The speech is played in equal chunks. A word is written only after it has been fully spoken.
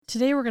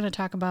Today we're going to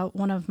talk about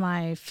one of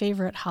my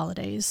favorite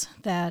holidays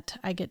that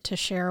I get to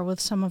share with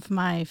some of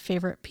my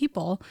favorite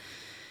people,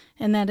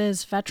 and that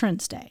is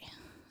Veterans Day.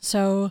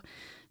 So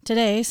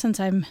today, since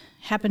I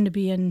happen to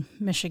be in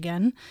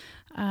Michigan,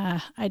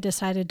 I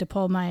decided to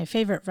pull my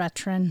favorite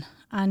veteran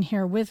on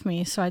here with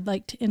me. So I'd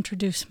like to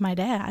introduce my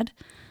dad.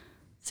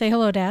 Say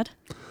hello, Dad.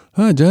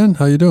 Hi, Jen.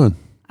 How you doing?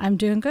 I'm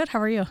doing good.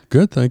 How are you?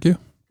 Good, thank you.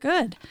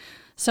 Good.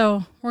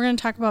 So we're going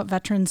to talk about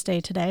Veterans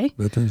Day today,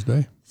 Veterans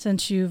Day.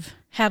 since you've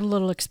had a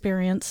little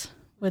experience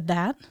with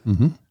that.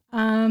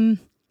 Mm-hmm.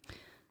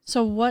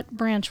 So what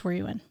branch were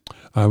you in?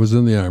 I was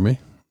in the Army.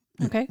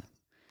 Okay.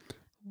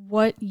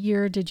 What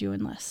year did you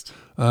enlist?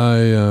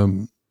 I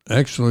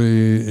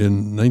actually,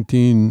 in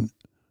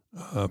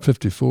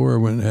 1954, I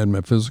went and had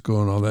my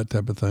physical and all that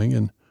type of thing.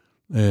 And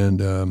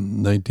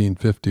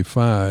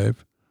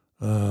 1955,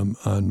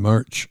 on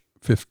March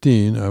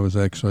 15, I was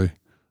actually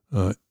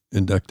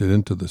inducted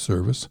into the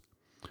service.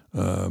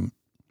 I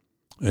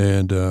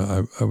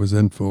was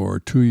in for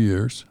 2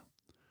 years.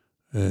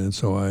 And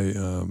so I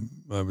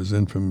was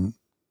in from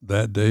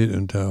that date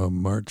until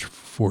March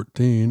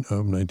 14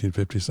 of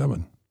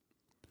 1957.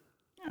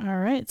 All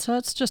right. So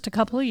it's just a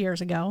couple of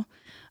years ago.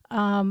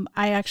 I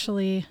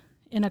actually,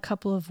 in a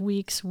couple of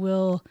weeks,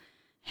 will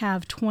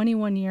have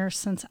 21 years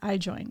since I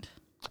joined,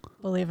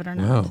 believe it or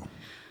not. Wow.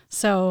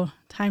 So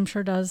time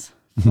sure does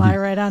fly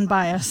right on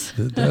by us.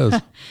 It does.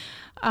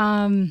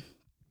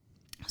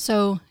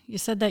 So you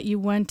said that you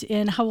went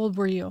in, how old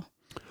were you?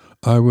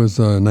 I was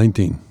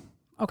 19.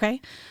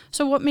 Okay.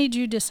 So what made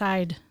you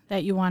decide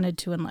that you wanted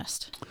to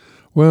enlist?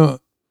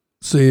 Well,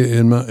 see,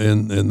 in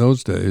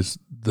those days,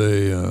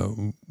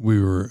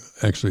 we were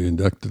actually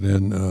inducted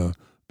in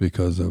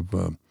because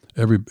of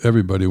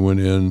everybody went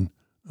in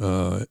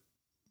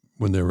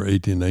when they were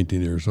 18,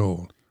 19 years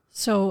old.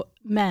 So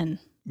men.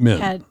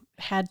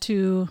 had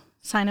to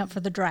sign up for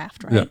the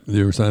draft, right? Yeah,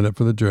 you were signed up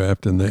for the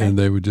draft, and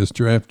they would just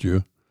draft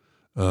you.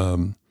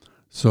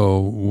 So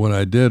what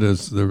I did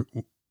is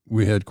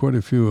we had quite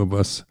a few of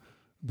us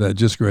that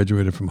just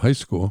graduated from high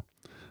school.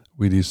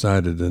 We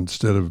decided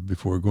instead of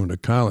before going to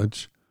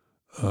college,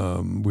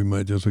 we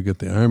might just get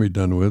the Army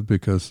done with,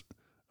 because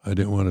I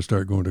didn't want to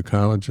start going to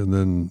college and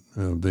then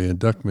they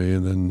induct me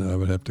and then I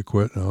would have to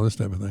quit and all this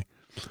type of thing.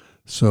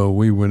 So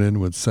we went in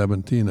with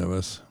 17 of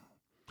us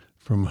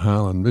from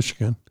Holland,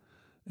 Michigan,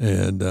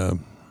 and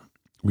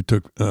we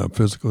took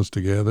physicals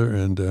together,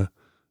 and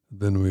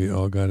then we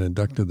all got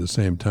inducted at the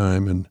same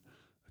time. And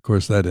of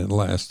course, that didn't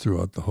last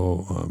throughout the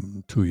whole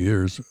 2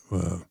 years.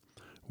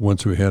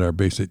 Once we had our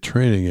basic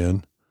training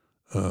in,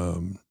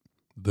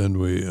 then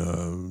we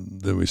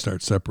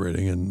start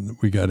separating, and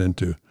we got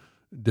into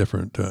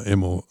different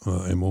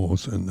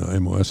MOs and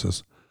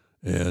MOSs,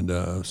 and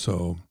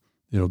so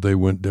they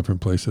went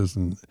different places,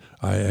 and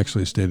I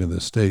actually stayed in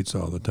the States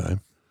all the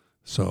time.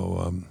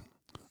 So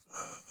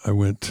I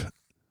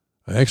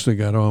actually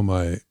got all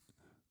my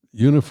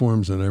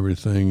uniforms and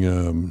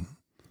everything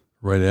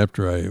right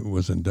after I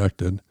was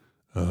inducted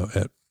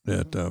at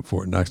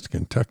Fort Knox,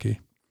 Kentucky.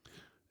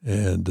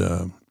 And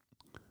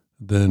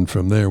then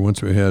from there,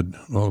 once we had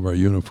all of our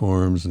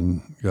uniforms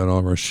and got all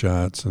of our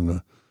shots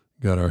and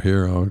got our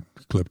hair all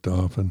clipped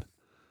off and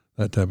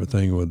that type of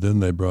thing, well,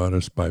 then they brought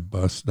us by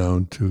bus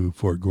down to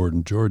Fort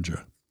Gordon,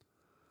 Georgia.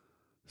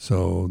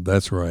 So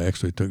that's where I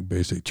actually took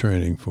basic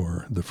training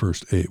for the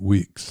first 8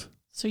 weeks.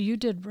 So you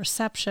did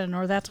reception,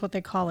 or that's what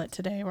they call it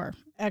today, or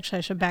actually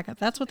I should back up.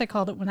 That's what they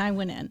called it when I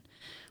went in,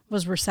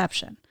 was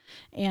reception.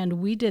 And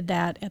we did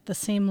that at the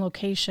same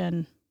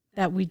location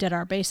that we did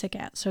our basic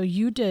at. So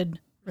you did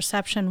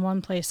reception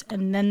one place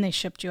and then they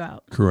shipped you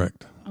out.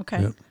 Correct.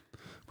 Okay. Yep.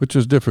 Which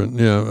is different.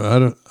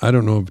 Yeah, I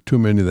don't know of too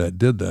many that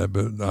did that,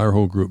 but our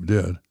whole group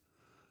did.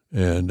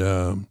 And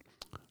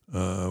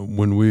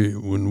when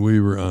we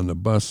were on the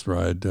bus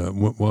ride,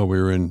 while we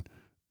were in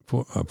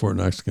Fort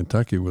Knox,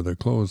 Kentucky, with our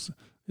clothes,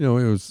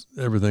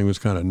 everything was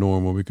kind of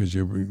normal, because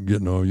you were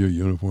getting all your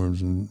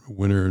uniforms and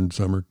winter and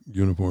summer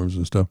uniforms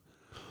and stuff.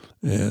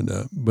 And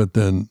but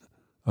then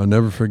I'll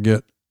never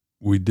forget,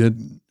 we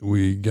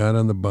got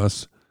on the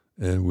bus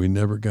and we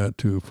never got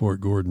to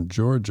Fort Gordon,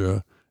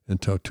 Georgia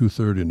until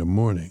 2:30 in the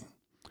morning.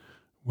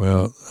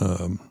 Well,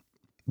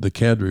 the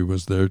cadre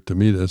was there to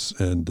meet us,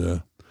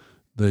 and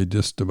they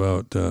just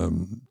about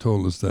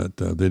told us that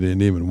they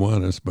didn't even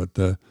want us, but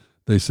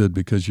they said,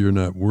 because you're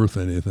not worth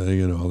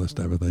anything and all this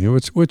type of thing,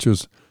 which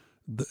was,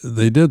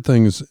 they did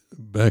things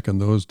back in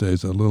those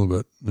days a little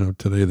bit.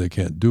 Today they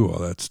can't do all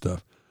that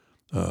stuff.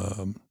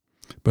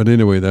 But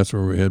anyway, that's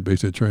where we had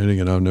basic training,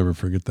 and I'll never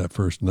forget that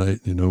first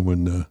night,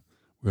 when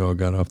we all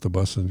got off the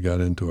bus and got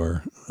into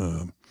our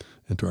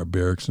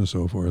barracks and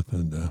so forth.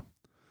 And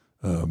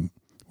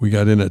we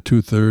got in at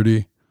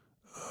 2:30.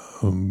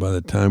 By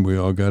the time we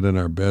all got in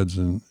our beds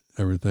and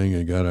everything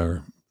and got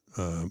all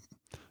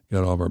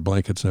of our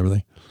blankets and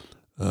everything,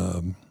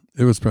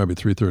 it was probably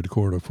 3:30,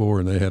 4:45,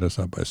 and they had us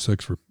up by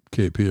 6 for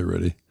KP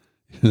already.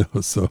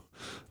 So,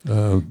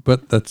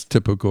 but that's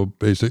typical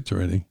basic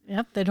training.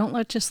 Yep, they don't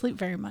let you sleep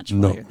very much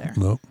while you're there.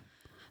 No.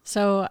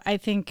 So I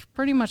think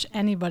pretty much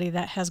anybody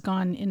that has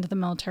gone into the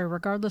military,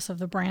 regardless of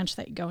the branch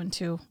that you go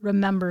into,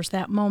 remembers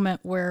that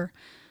moment where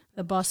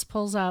the bus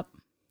pulls up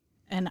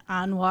and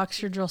on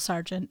walks your drill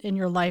sergeant and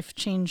your life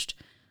changed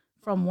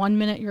from 1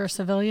 minute you're a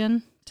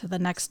civilian to the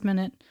next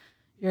minute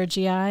you're a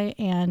GI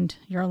and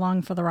you're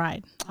along for the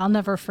ride. I'll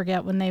never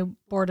forget when they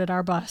boarded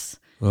our bus.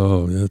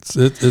 Oh,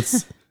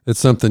 it's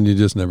something you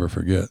just never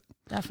forget.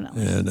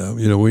 Definitely. And,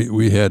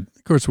 we had,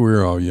 of course, we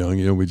were all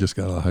young, we just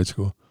got out of high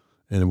school.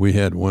 And we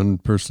had one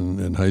person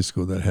in high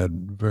school that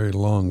had very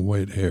long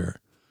white hair.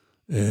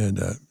 And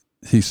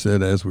he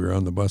said, as we were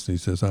on the bus, he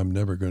says, I'm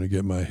never going to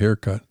get my hair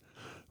cut.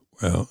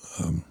 Well,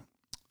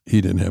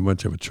 he didn't have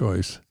much of a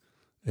choice.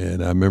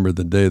 And I remember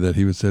the day that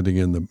he was sitting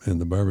in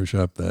the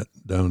barbershop that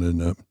down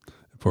in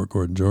Fort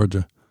Gordon,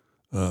 Georgia,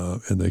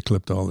 and they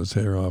clipped all his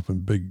hair off,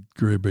 and big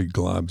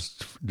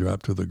globs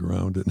dropped to the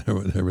ground and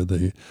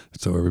everything.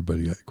 So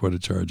everybody got quite a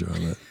charge out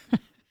of that.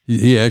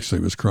 He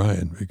actually was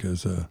crying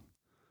because,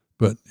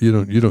 but you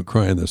don't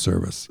cry in the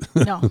service.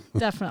 No,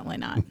 definitely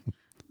not.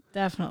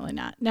 Definitely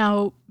not.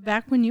 Now,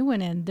 back when you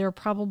went in, there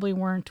probably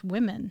weren't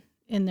women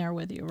in there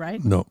with you,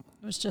 right? No.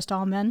 It was just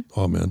all men?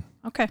 All men.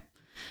 Okay.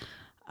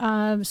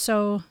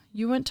 So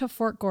you went to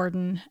Fort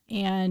Gordon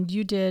and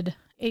you did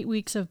 8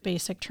 weeks of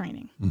basic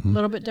training. A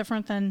little bit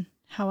different than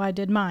how I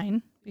did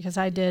mine, because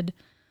I did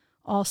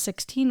all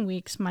 16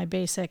 weeks, my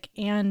basic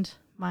and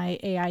my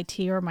AIT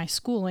or my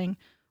schooling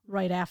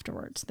right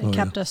afterwards. They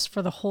kept us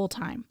for the whole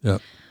time. Yeah,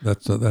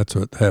 that's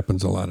what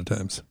happens a lot of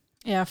times.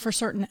 Yeah, for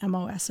certain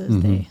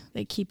MOSs,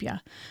 they keep you.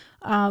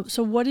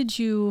 So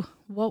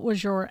what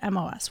was your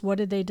MOS? What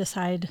did they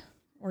decide,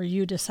 or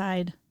you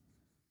decide?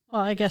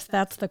 Well, I guess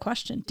that's the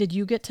question. Did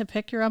you get to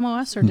pick your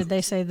MOS, or did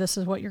they say this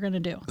is what you're going to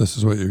do? This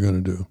is what you're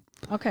going to do.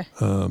 Okay.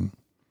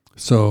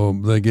 So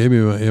they gave me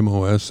my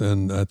MOS,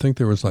 and I think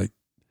there was like,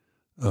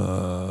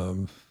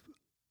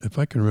 if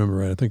I can remember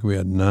right, I think we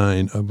had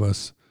 9 of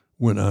us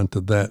went on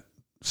to that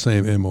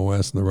same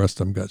MOS, and the rest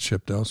of them got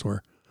shipped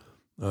elsewhere.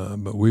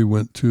 But we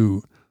went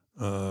home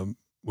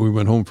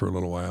for a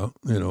little while,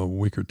 a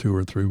week or 2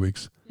 or 3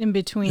 weeks. In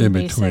between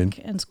basic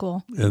and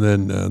school. And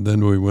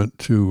then we went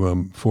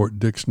to Fort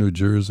Dix, New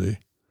Jersey,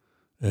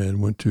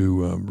 and went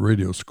to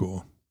radio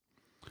school.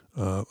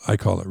 I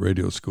call it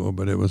radio school,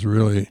 but it was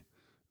really,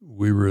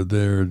 we were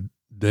there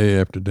day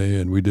after day,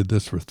 and we did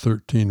this for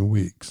 13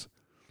 weeks.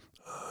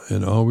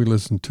 And all we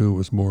listened to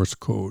was Morse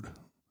code.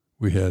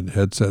 We had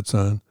headsets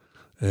on,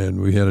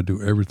 and we had to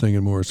do everything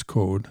in Morse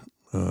code.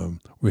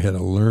 We had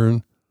to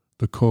learn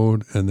the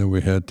code, and then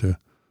we had to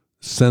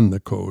send the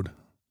code,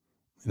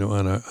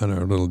 on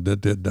our little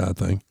dot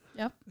thing.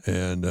 Yep.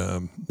 And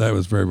that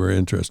was very, very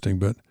interesting.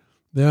 But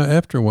yeah,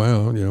 after a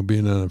while,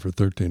 being on it for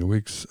 13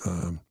 weeks,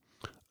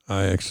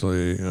 I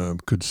actually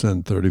could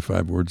send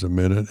 35 words a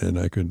minute, and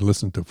I could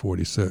listen to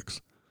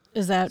 46.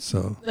 Is that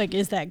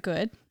is that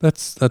good?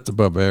 That's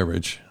above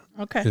average.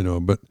 Okay.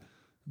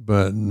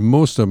 But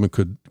most of them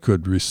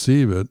could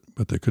receive it,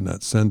 but they could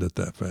not send it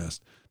that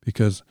fast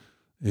because,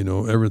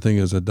 everything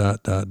is a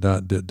dot,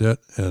 dit,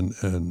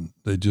 and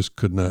they just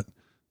could not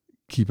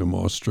keep them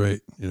all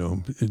straight.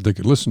 They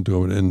could listen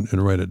to it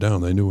and write it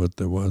down. They knew what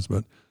there was,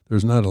 but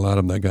there's not a lot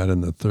of them that got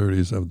in the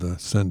 30s of the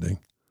sending.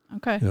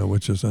 Okay.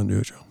 Which is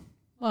unusual.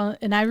 Well,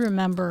 and I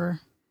remember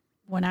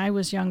when I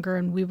was younger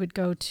and we would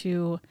go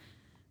to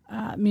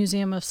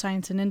Museum of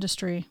Science and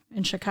Industry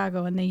in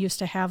Chicago, and they used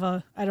to have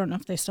I don't know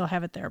if they still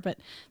have it there, but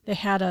they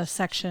had a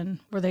section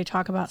where they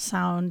talk about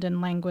sound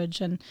and language,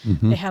 and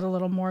they had a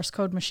little Morse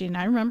code machine.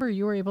 I remember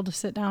you were able to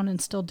sit down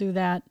and still do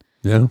that.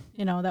 Yeah.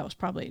 That was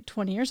probably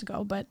 20 years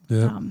ago, but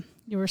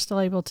you were still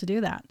able to do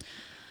that.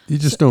 You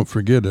just don't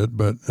forget it,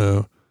 but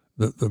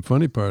the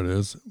funny part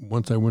is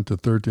once I went to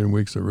 13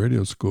 weeks of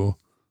radio school,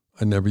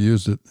 I never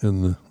used it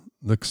in the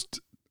next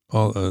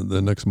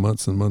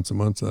months and months and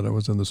months that I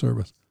was in the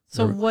service.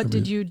 So what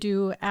did you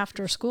do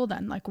after school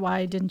then? Like,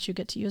 why didn't you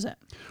get to use it?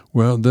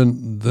 Well,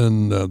 then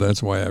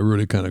that's why I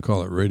really kind of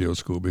call it radio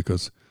school,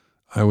 because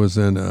I was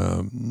in,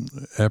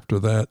 after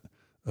that,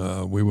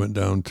 we went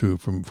down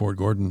from Fort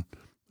Gordon,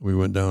 we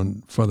went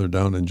down further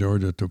down in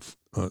Georgia to,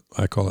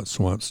 I call it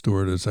Swamp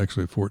Stewart. It's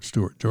actually Fort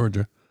Stewart,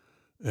 Georgia.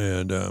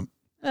 And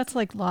that's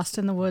like Lost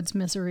in the Woods,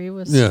 Missouri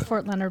was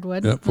Fort Leonard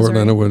Wood. Yeah, Fort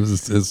Leonard Wood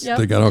is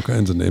They got all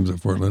kinds of names at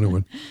Fort Leonard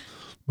Wood.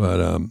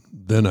 But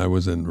then I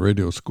was in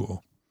radio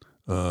school.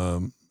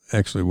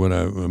 Actually,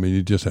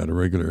 you just had a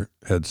regular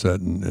headset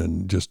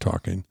and just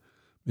talking,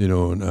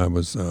 and I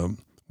was,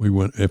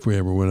 if we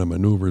ever went on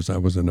maneuvers, I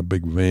was in a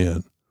big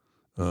van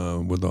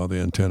with all the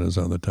antennas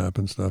on the top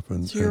and stuff.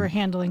 And so you were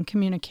handling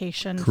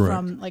communication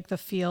from like the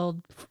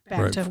field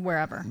back to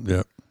wherever.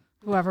 Yep.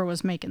 Whoever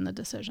was making the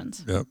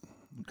decisions. Yep.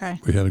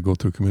 Okay. We had to go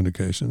through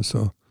communication.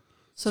 So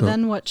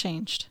then what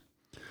changed?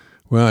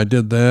 Well, I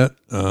did that.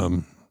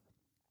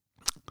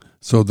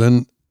 So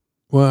then,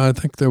 I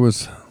think there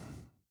was,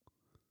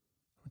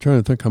 I'm trying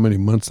to think how many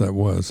months that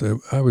was.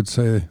 I would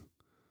say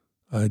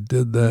I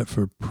did that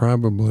for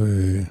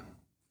probably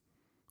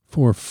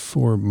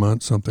 4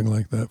 months, something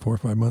like that, 4 or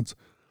 5 months.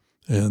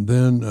 And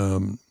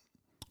then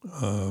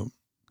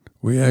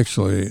we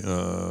actually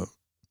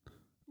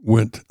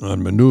went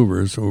on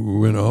maneuvers. We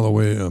went all the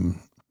way.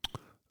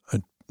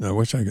 I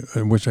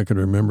wish I could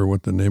remember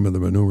what the name of the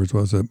maneuvers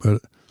was.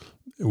 But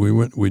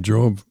we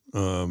drove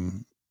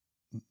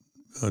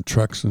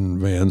trucks and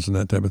vans and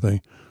that type of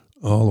thing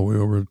all the way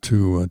over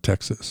to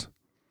Texas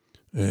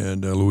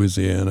and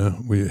Louisiana.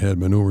 We had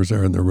maneuvers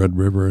there in the Red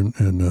River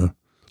in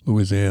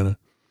Louisiana.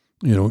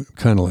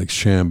 Kind of like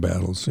sham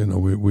battles.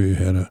 We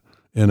had a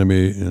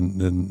enemy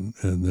and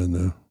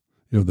then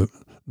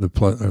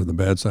the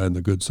bad side and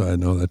the good side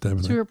and all that type of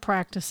thing. So we were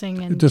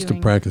practicing and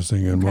just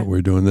practicing and what we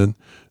were doing. Then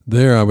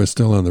there I was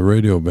still on the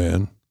radio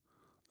van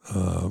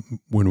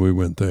when we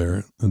went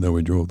there, and then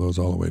we drove those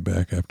all the way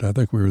back after. I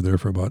think we were there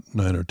for about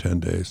 9 or 10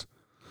 days.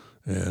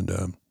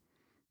 And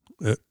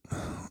it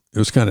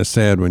was kind of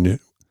sad when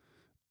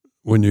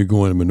you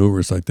go into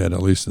maneuvers like that,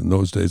 at least in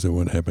those days. It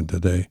wouldn't happen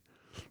today.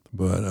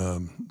 But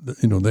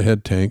they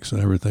had tanks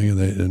and everything,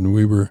 and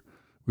we were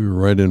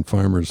right in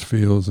farmers'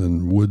 fields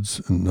and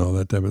woods and all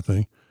that type of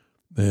thing.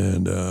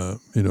 And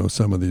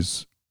some of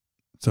these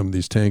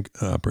tank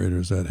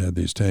operators that had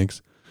these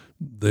tanks,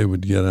 they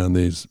would get on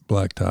these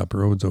blacktop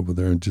roads over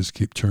there and just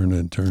keep turning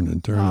and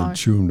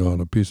chew them all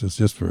to pieces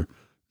just for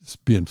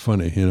being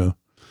funny,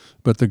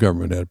 But the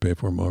government had to pay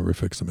for them all. We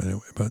fixed them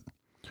anyway. But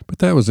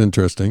that was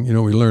interesting.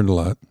 We learned a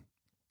lot.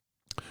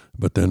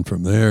 But then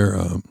from there,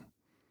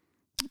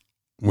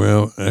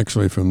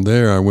 from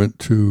there I went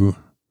to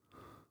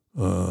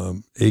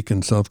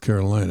Aiken, South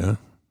Carolina,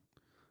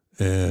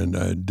 and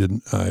I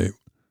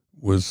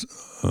was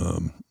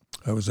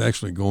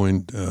actually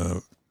going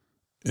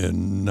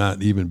and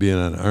not even being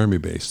on an Army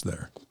base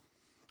there.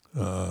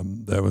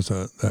 It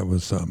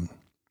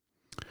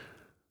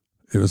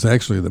was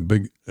actually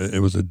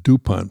it was a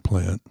DuPont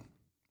plant.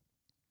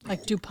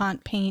 Like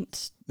DuPont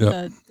paints,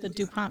 yep. the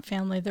DuPont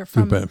family. They're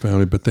from DuPont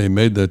family, but they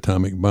made the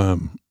atomic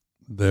bomb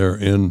there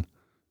in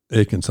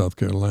Aiken, South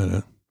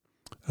Carolina.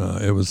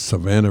 It was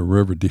Savannah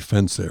River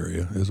Defense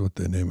Area is what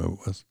the name of it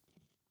was.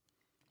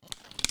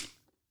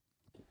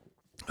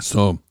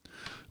 So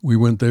we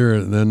went there,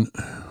 and then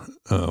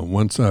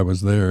once I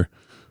was there,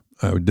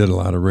 I did a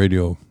lot of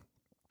radio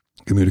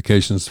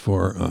communications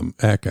for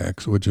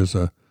ACAX, which is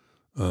a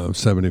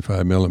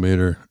 75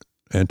 millimeter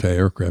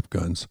anti-aircraft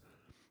guns,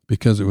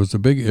 because it was a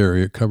big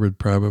area. It covered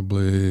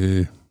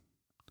probably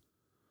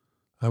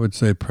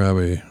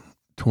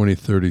 20,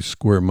 30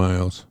 square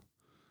miles.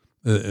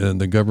 And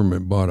the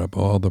government bought up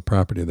all the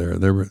property there.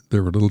 There were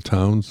little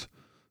towns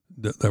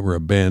that were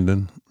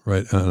abandoned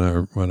right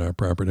on our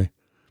property,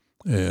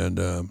 and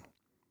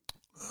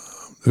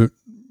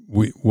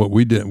what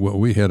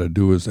we had to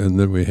do is, and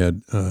then we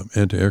had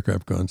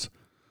anti-aircraft guns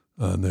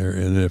on there,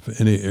 and if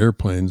any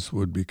airplanes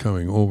would be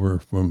coming over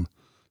from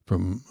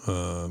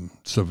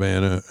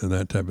Savannah and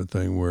that type of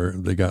thing, where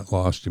they got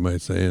lost, you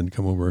might say, and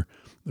come over,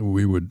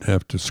 we would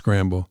have to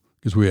scramble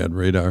because we had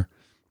radar,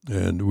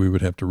 and we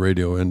would have to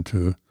radio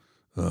into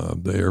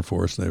the Air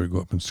Force, and they would go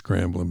up and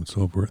scramble them and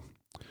so forth.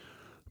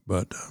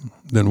 But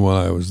then while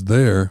I was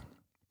there,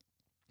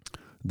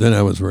 then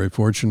I was very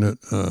fortunate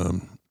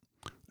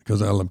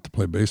because I loved to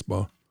play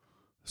baseball.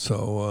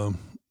 So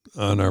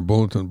on our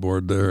bulletin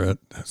board there at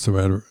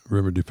Savannah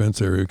River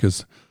Defense Area,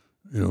 because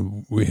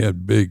we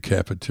had big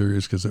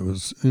cafeterias because it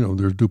was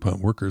there's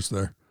DuPont workers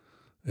there,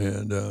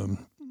 and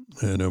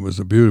it was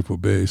a beautiful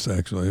base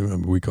actually. I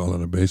mean, we call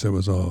it a base. It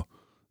was all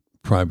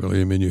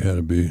privately. I mean, you had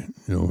to be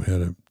had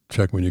to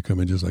check when you come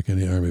in, just like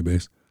any Army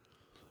base.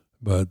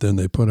 But then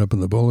they put up in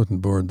the bulletin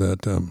board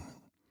that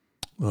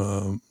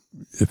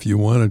if you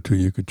wanted to,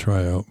 you could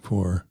try out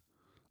for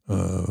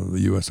the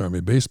U.S. Army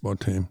baseball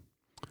team.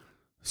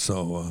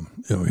 So,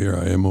 here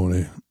I am,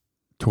 only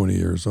 20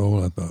 years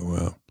old. I thought,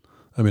 well,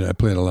 I mean, I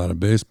played a lot of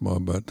baseball,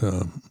 but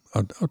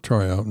I'll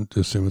try out and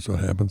just see what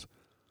happens.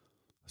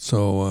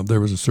 So there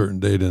was a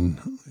certain date in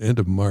end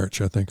of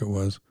March, I think it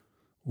was,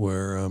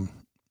 where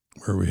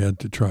we had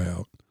to try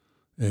out.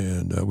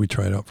 And we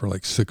tried out for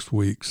like 6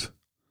 weeks.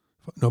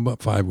 No,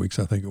 about 5 weeks,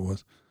 I think it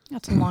was.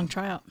 That's a long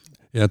tryout.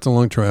 Yeah, it's a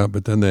long tryout,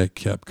 but then they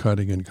kept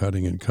cutting and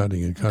cutting and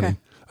cutting and cutting. Okay.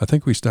 I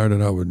think we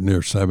started out with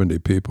near 70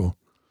 people,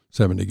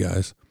 70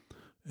 guys.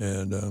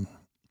 And,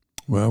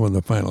 when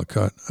the final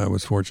cut, I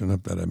was fortunate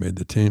enough that I made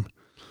the team.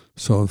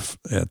 So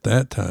at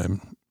that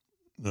time,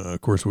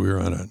 of course, we were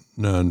on a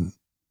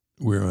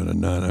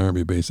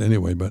non-Army base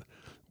anyway, but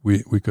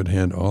we could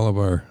hand all of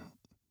our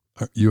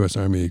U.S.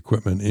 Army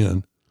equipment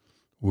in.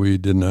 We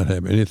did not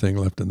have anything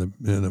left in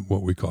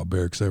what we call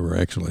barracks. They were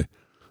actually,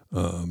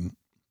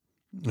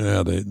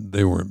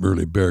 they weren't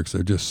really barracks.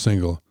 They're just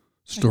single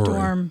story. Like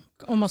dorm,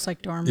 almost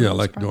like dorm rooms. Yeah,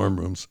 like probably. Dorm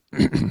rooms.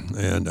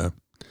 And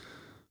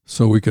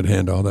so we could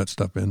hand all that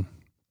stuff in.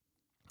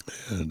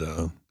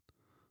 And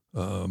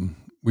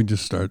we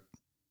just start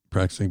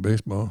practicing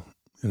baseball,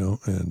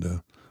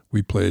 and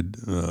we played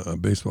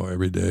baseball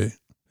every day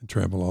and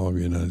traveled all over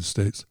the United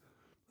States.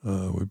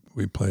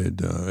 We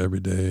played every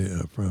day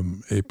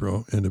from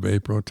end of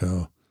April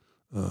till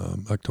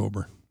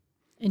October.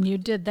 And you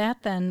did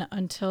that then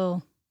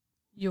until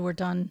you were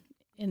done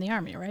in the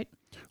Army, right?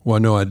 Well,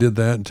 no, I did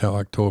that until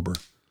October.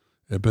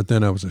 But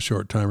then I was a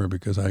short timer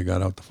because I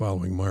got out the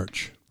following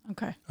March.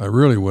 Okay. I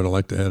really would have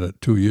liked to have had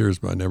it 2 years,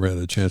 but I never had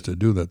a chance to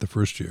do that the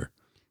first year.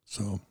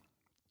 So.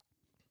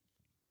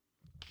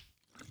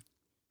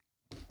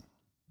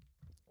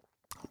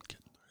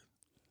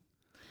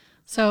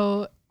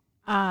 So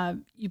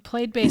you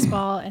played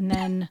baseball, and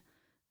then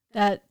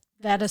that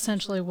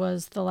essentially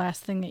was the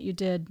last thing that you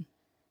did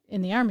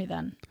in the Army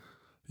then.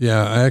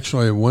 Yeah,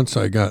 once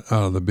I got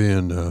out of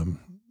being on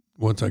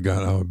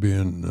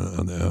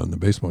the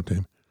baseball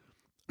team,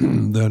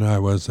 then I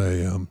was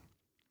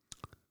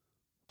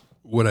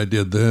what I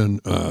did then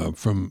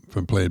from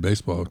playing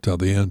baseball till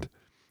the end,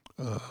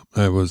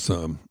 I was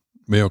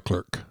mail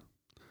clerk.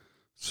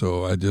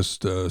 So I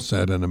just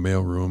sat in a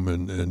mail room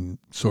and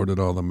sorted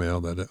all the mail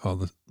that all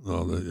the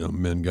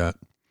men got,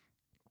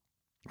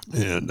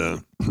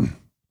 and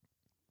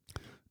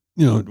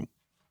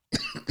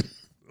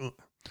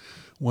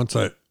once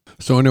I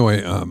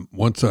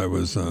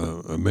was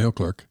a mail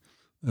clerk,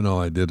 then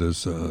all I did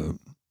is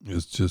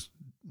just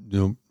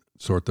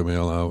sort the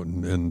mail out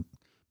and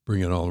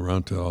bring it all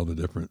around to all the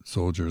different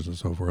soldiers and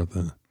so forth,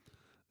 and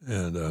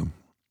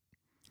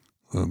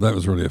that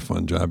was really a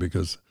fun job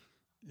because.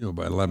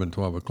 By 11,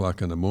 12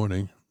 o'clock in the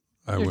morning,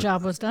 your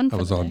job was done. I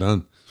was all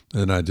done,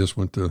 and I just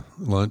went to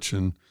lunch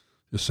and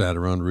just sat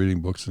around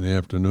reading books in the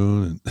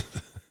afternoon.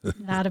 And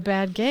not a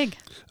bad gig.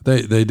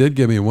 They did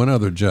give me one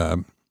other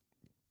job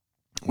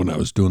when I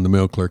was doing the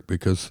mail clerk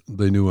because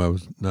they knew I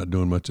was not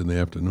doing much in the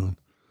afternoon.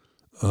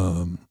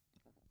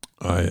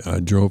 I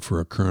drove for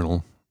a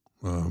colonel.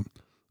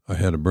 I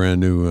had a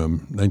brand new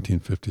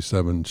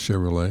 1957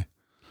 Chevrolet,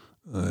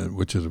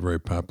 which is a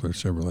very popular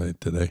Chevrolet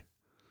today.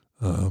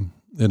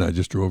 And I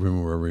just drove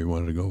him wherever he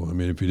wanted to go. I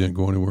mean, if he didn't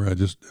go anywhere, I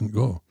just didn't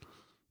go.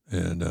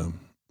 And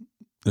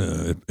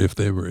if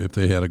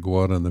they had to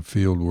go out on the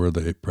field where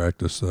they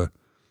practice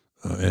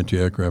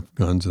anti-aircraft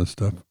guns and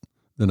stuff,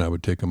 then I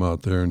would take him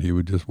out there, and he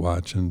would just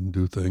watch and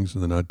do things,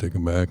 and then I'd take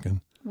him back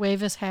and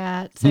wave his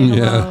hat, say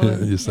hello. Yeah,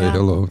 you say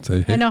hello,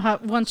 say hey. I know how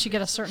once you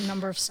get a certain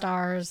number of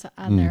stars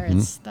on there,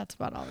 that's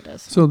about all it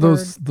is. So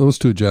those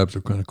two jobs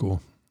are kind of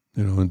cool,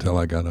 until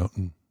I got out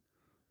in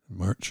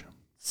March.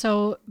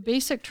 So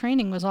basic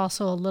training was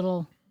also a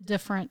little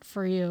different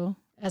for you,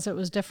 as it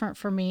was different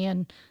for me,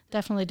 and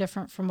definitely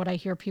different from what I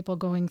hear people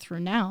going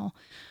through now.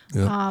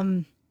 Yeah.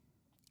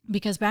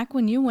 Because back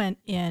when you went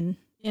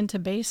into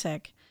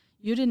basic,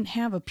 you didn't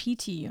have a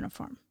PT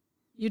uniform.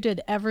 You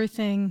did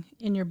everything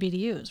in your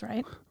BDUs,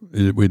 right?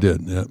 We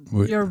did, yeah.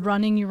 You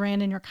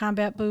ran in your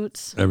combat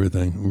boots.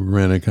 Everything. We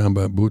ran in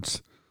combat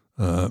boots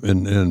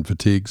and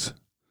fatigues.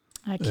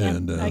 I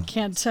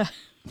can't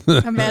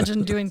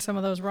imagine doing some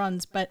of those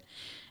runs.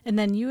 And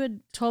then you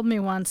had told me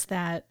once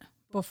that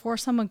before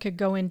someone could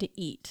go in to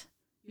eat,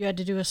 you had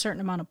to do a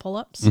certain amount of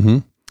pull-ups. Mm-hmm.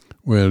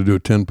 We had to do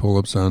 10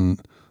 pull-ups on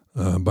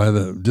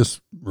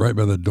just right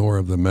by the door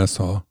of the mess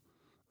hall.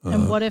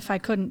 And what if I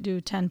couldn't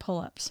do 10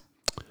 pull-ups?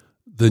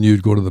 Then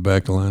you'd go to the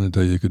back of the line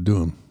until you could do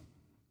them.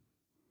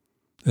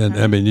 And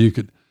right. I mean, you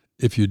could,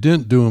 if you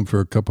didn't do them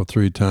for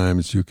 3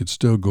 times, you could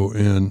still go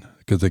in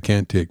because they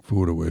can't take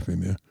food away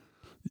from you.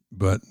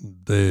 But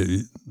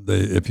they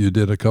if you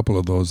did a couple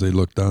of those, they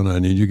looked down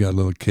on you. You got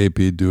little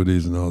KP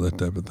duties and all that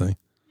type of thing.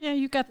 Yeah,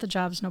 you got the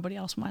jobs nobody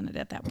else wanted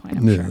at that point,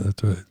 I'm sure. Yeah,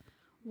 that's right.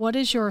 What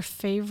is your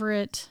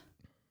favorite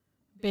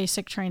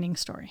basic training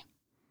story?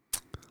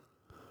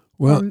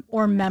 Well,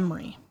 or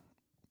memory?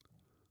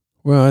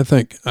 Well, I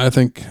think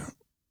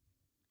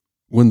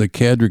when the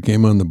cadre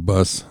came on the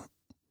bus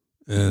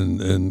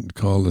and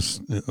called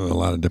us a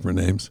lot of different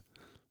names,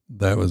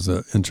 that was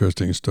an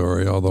interesting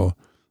story. Although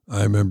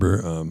I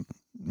remember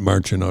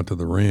marching out to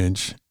the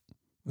range.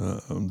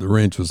 The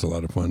range was a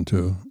lot of fun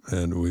too,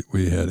 and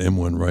we had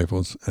M1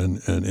 rifles and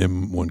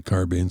M1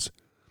 carbines,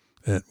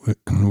 and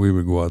we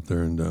would go out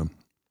there and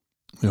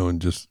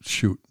and just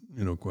shoot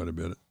quite a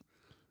bit,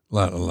 a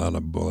lot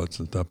of bullets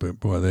and stuff. But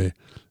boy,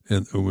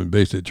 when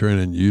basic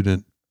training, you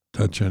didn't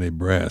touch any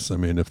brass. I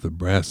mean, if the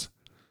brass,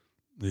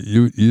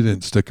 you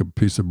didn't stick a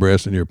piece of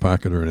brass in your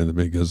pocket or anything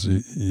because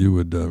you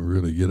would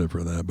really get it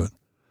for that.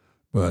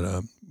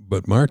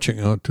 But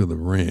marching out to the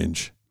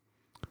range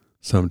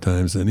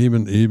sometimes, and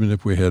even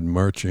if we had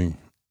marching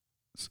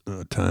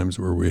times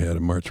where we had to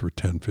march for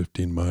 10,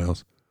 15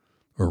 miles,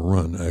 or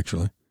run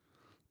actually,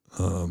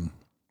 I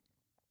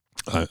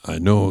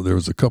know there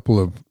was a couple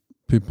of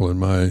people in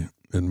my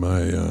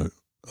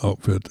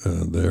outfit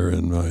there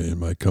in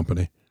my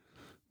company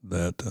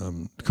that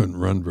couldn't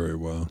run very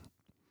well,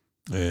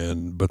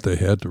 but they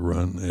had to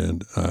run,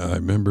 and I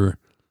remember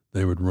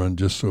they would run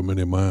just so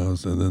many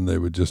miles, and then they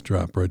would just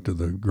drop right to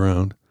the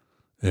ground,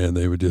 and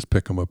they would just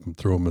pick them up and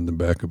throw them in the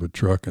back of a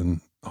truck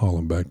and haul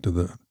them back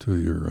to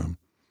your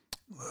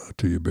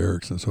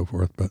barracks and so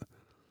forth. But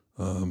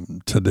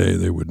today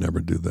they would never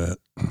do that.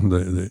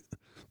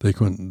 They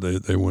couldn't.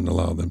 They wouldn't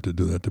allow them to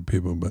do that to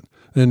people. But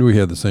and we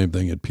had the same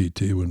thing at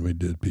PT when we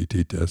did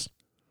PT tests.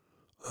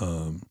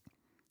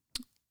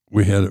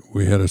 We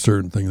had a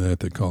certain thing that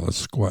they call a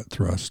squat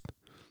thrust.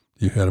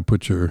 You had to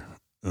put your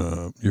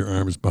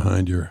arms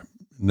behind your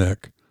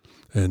neck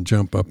and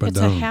jump up and It's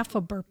down. a half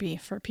a burpee.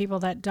 For people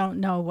that don't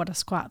know what a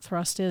squat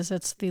thrust is,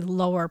 it's the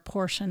lower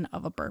portion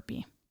of a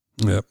burpee.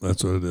 Yep,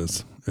 that's what it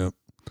is. Yep.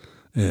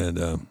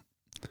 And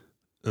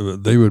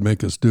they would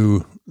make us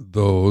do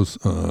those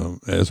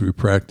as we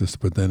practiced,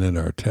 but then in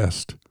our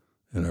test,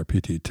 in our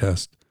PT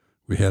test,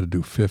 we had to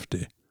do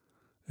 50.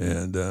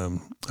 And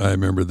I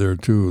remember there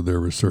too, there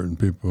were certain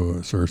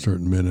people,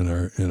 certain men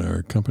in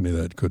our company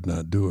that could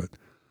not do it.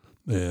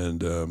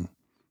 And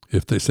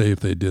if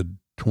they did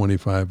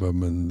 25 of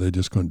them and they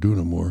just couldn't do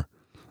no more,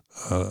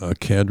 a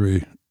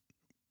cadre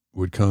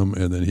would come,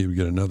 and then he would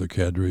get another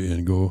cadre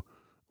and go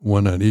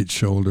one on each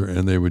shoulder,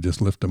 and they would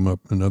just lift him up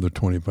another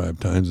 25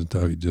 times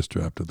until he just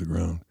dropped to the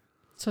ground.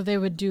 So they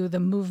would do the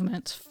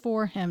movements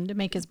for him to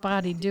make his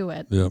body do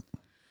it. Yep.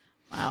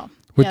 Wow.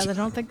 Which, I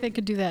don't think they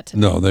could do that today.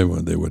 No, they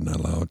wouldn't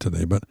allow it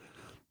today. But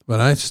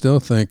I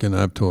still think, and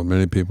I've told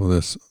many people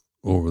this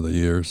over the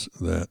years,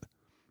 that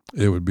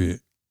it would be,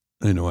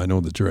 I know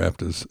the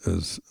draft is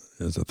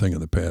a thing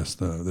of the past.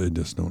 They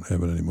just don't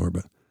have it anymore.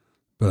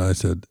 But I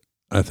said,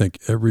 I think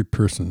every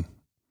person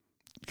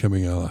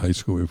coming out of high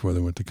school before they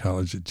went to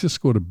college,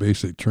 just go to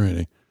basic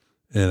training.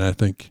 And I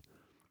think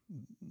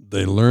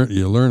you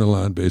learn a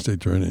lot in basic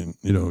training,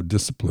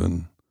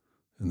 discipline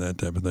and that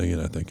type of thing.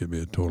 And I think it'd be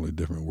a totally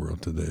different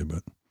world today.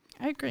 But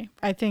I agree.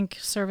 I think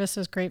service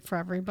is great for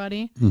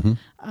everybody. Mm-hmm.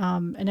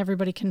 And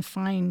everybody can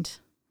find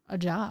a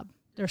job.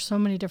 There's so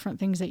many different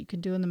things that you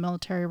can do in the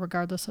military,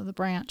 regardless of the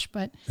branch.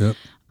 But Yep.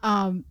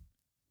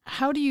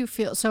 How do you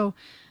feel? So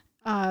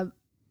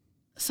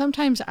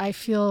sometimes I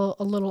feel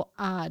a little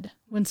odd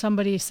when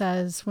somebody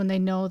says, when they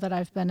know that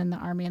I've been in the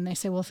Army, and they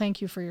say, well, thank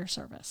you for your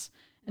service.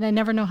 And I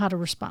never know how to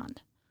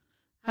respond.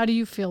 How do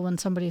you feel when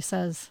somebody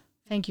says,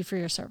 thank you for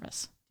your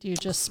service? Do you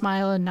just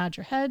smile and nod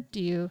your head? Do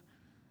you?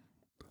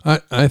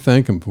 I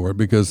thank him for it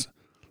because,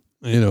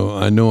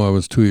 I know I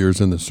was 2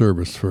 years in the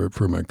service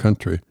for my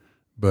country,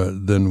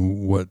 but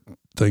then what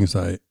things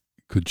I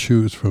could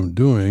choose from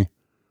doing,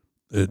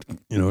 it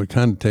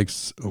kind of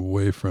takes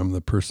away from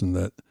the person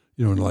that,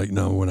 like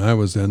now when I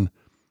was in,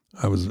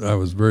 I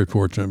was very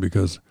fortunate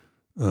because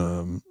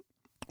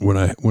when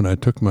I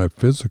took my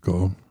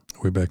physical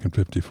way back in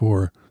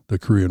 '54, the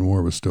Korean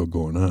War was still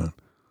going on,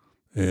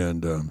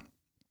 and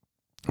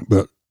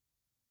but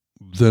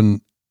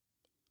then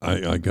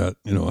I got,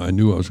 I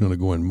knew I was going to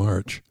go in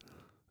March,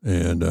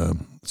 and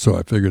so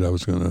I figured I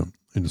was going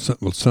to,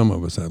 some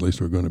of us at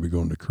least were going to be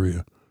going to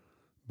Korea.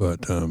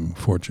 But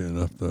fortunately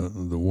enough,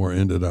 the war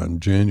ended on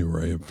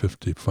January of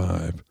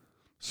 '55,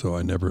 so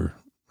I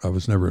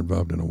was never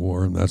involved in a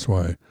war, and that's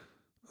why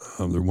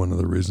they're one of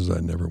the reasons I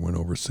never went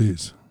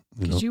overseas.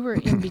 Because you were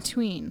in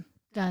between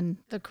then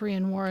the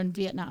Korean War and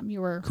Vietnam.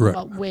 You were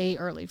way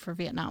early for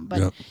Vietnam, but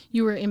Yep.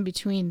 You were in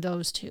between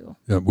those two.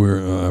 Yeah,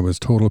 I was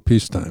total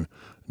peacetime.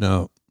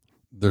 Now,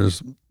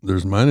 there's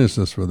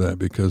minuses for that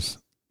because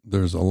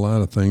there's a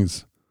lot of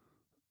things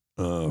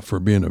for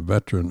being a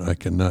veteran I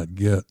cannot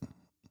get.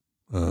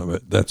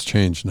 But that's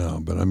changed now.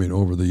 But I mean,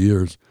 over the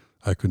years,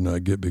 I could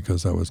not get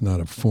because I was not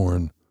a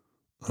foreign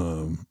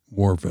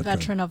war veteran.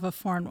 Veteran of a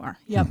foreign war.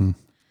 Yep. Mm-hmm.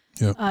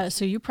 Yep.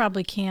 So you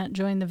probably can't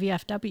join the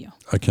VFW.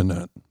 I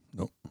cannot.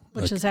 Nope.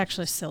 Which is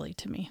actually silly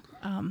to me.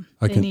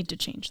 They need to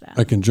change that.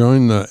 I can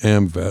join the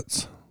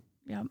AMVETS.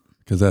 Yep.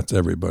 Because that's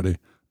everybody,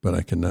 but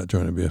I cannot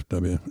join a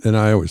VFW. And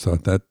I always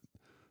thought that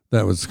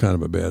was kind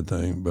of a bad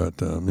thing. But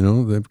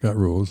they've got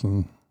rules,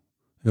 and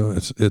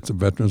it's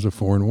veterans of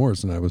foreign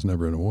wars, and I was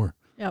never in a war.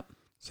 Yep.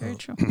 Very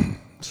true.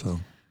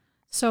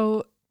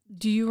 So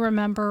do you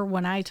remember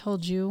when I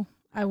told you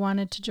I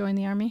wanted to join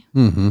the Army?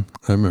 Mm-hmm.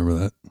 I remember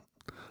that.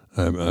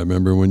 I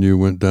remember when you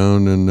went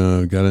down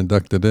and got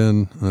inducted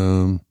in,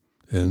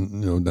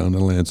 and down to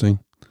Lansing.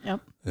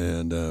 Yep.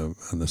 And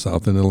on the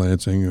south end of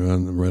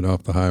Lansing, right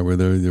off the highway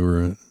there, you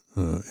were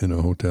in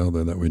a hotel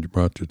there that we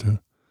brought you to.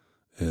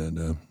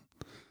 And,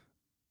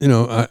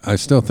 I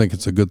still think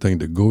it's a good thing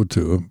to go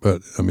to,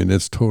 but, I mean,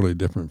 it's totally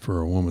different for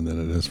a woman than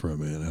it is for a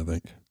man, I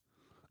think.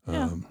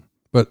 Yeah.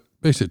 But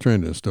basic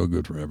training is still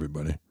good for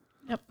everybody.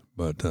 Yep.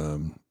 But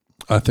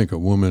I think a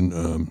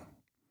woman,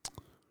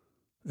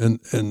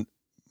 and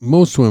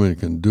most women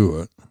can do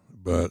it,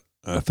 but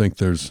I think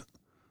there's,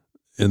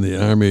 in the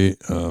Army,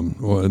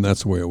 and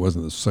that's the way it was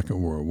in the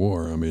Second World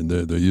War. I mean,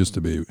 there used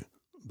to be,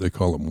 they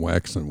call them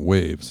whacks and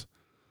waves.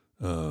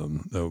 A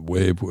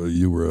wave,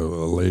 you were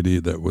a lady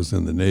that was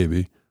in the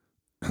Navy,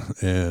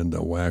 and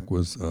a whack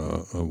was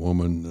a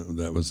woman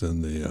that was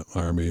in the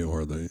Army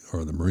or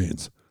the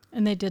Marines.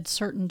 And they did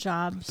certain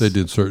jobs. They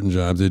did certain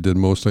jobs. They did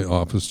mostly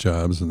office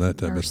jobs and that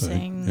type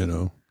Nursing. of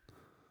thing,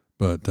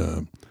 But,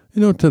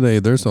 today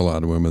there's a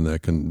lot of women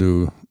that can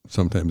do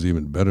sometimes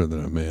even better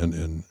than a man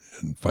in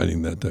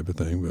fighting that type of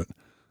thing. But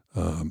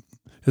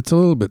it's a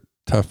little bit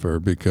tougher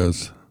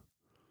because,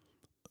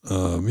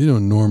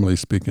 normally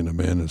speaking, a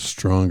man is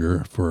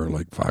stronger for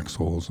like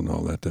foxholes and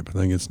all that type of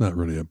thing. It's not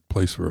really a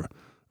place for a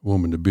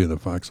woman to be in a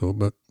foxhole,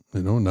 but,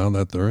 now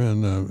that they're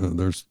in,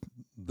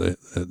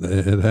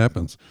 it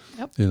happens.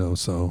 Yep.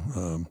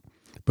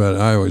 But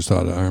I always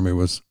thought the Army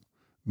was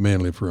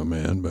mainly for a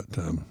man, but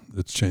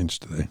it's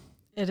changed today.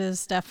 It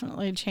has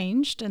definitely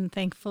changed, and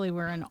thankfully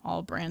we're in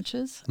all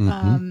branches.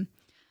 Mm-hmm.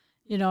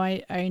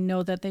 I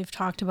know that they've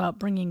talked about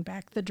bringing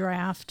back the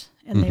draft,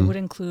 and they would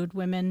include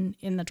women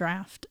in the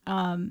draft.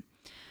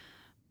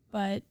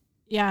 But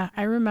yeah,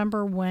 I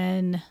remember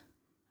when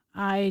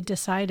I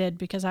decided,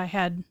 because I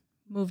had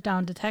moved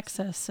down to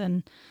Texas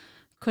and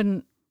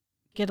couldn't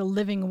get a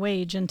living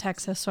wage in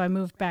Texas, so I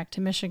moved back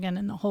to Michigan,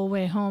 and the whole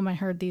way home I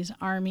heard these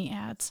Army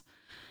ads.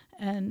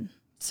 And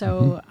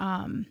so,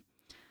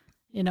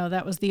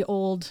 that was the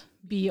old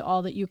be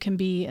all that you can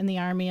be in the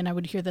Army, and I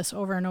would hear this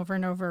over and over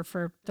and over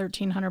for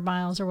 1,300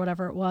 miles or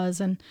whatever it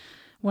was. And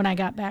when I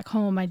got back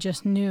home, I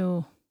just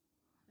knew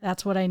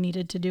that's what I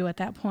needed to do at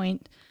that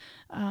point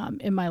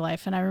in my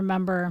life. And I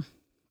remember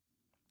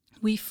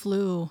we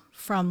flew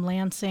from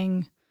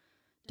Lansing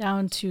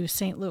down to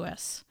St.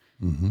 Louis.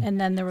 And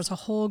then there was a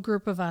whole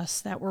group of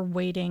us that were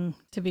waiting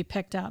to be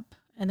picked up.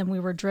 And then we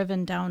were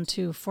driven down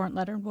to Fort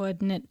Leonard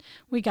Wood, and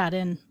we got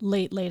in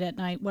late at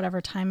night, whatever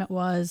time it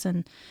was.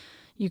 And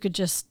you could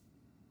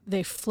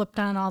they flipped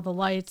on all the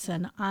lights,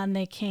 and on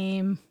they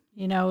came,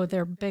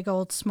 their big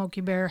old Smokey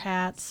Bear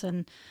hats.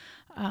 And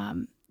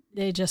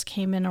they just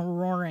came in a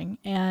roaring.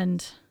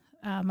 And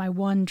my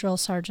one drill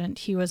sergeant,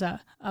 he was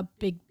a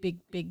big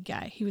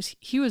guy.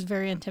 He was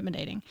very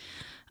intimidating.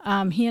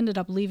 He ended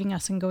up leaving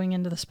us and going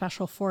into the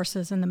special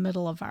forces in the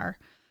middle of our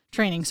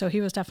training. So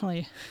he was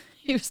definitely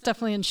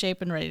in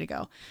shape and ready to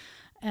go.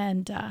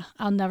 And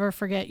I'll never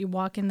forget, you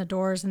walk in the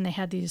doors and they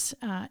had these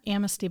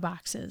amnesty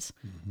boxes.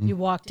 You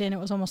walked in, it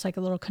was almost like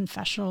a little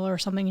confessional or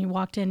something. You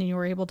walked in and you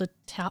were able to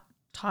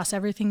toss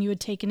everything you had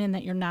taken in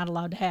that you're not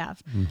allowed to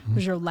have. It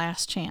was your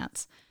last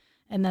chance.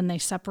 And then they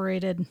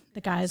separated,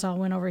 the guys all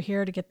went over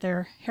here to get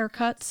their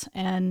haircuts.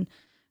 And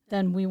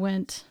then we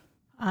went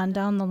on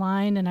down the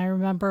line. And I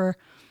remember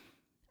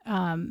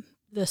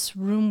this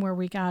room where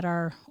we got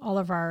all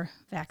of our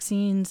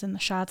vaccines and the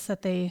shots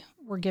that they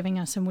were giving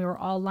us, and we were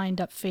all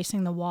lined up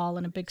facing the wall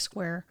in a big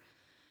square.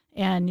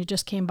 And you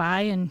just came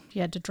by and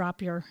you had to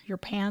drop your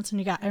pants,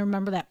 and I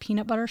remember that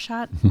peanut butter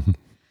shot.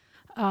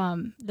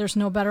 There's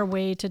no better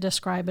way to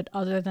describe it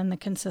other than the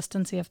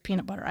consistency of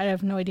peanut butter. I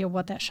have no idea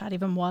what that shot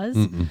even was.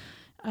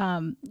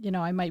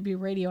 I might be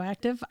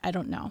radioactive. I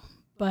don't know.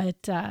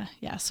 But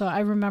so I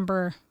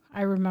remember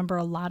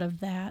a lot of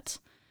that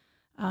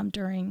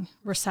during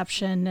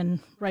reception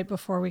and right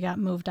before we got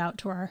moved out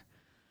to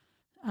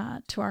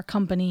our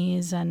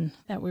companies, and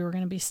that we were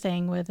going to be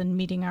staying with and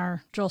meeting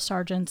our drill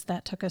sergeants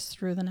that took us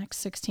through the next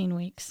 16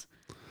 weeks.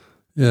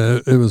 Yeah,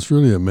 it was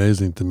really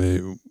amazing to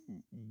me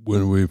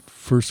when we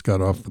first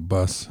got off the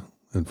bus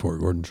in Fort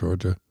Gordon,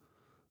 Georgia,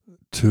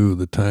 to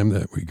the time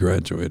that we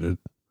graduated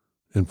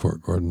in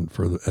Fort Gordon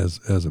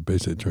as a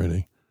basic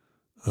training.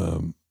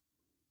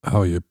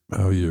 How your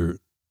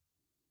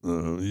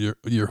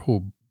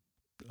whole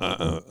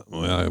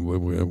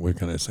what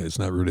can I say? It's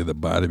not really the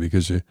body,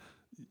 because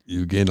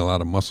you gained a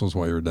lot of muscles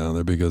while you were down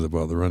there because of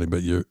all the running,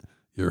 but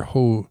your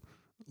whole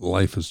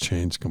life has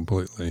changed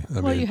completely.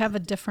 I mean, you have a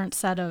different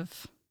set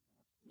of,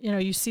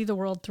 you see the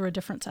world through a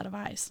different set of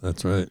eyes.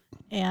 That's right.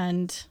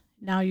 And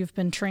now you've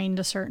been trained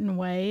a certain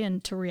way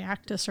and to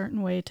react a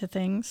certain way to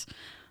things.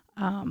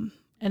 And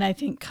I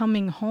think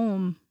coming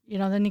home,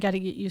 then you got to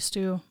get used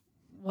to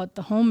what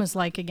the home is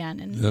like again,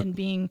 and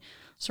being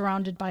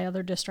surrounded by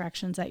other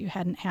distractions that you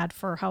hadn't had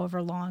for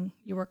however long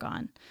you were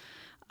gone.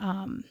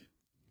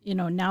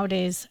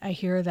 Nowadays I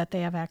hear that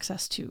they have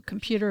access to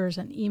computers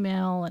and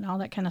email and all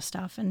that kind of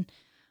stuff. And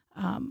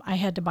I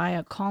had to buy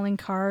a calling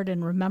card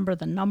and remember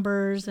the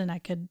numbers. And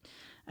I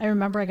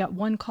remember I got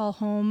one call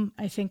home.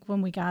 I think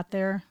when we got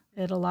there,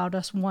 it allowed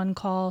us one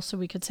call so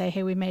we could say,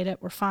 hey, we made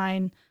it. We're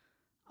fine.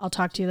 I'll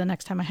talk to you the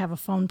next time I have a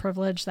phone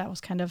privilege. That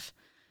was kind of,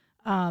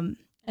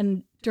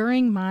 and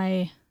during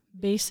my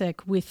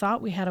basic, we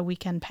thought we had a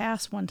weekend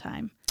pass one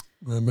time.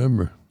 I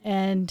remember.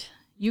 And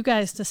you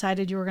guys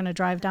decided you were going to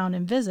drive down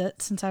and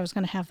visit since I was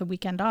going to have the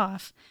weekend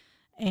off.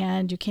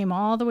 And you came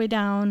all the way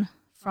down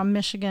from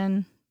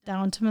Michigan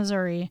down to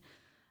Missouri.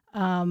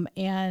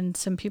 And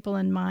some people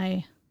in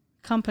my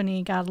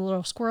company got a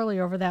little squirrely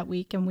over that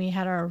week, and we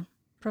had our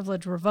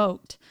privilege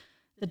revoked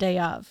the day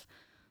of.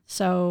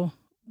 So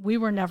we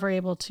were never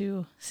able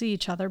to see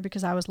each other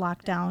because I was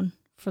locked down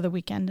for the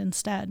weekend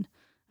instead.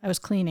 I was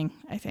cleaning,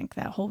 I think,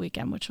 that whole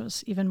weekend, which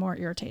was even more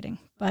irritating.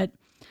 But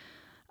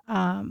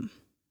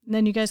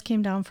then you guys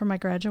came down for my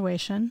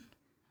graduation.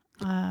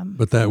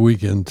 But that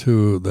weekend,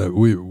 too, that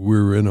we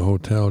were in a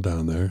hotel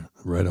down there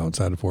right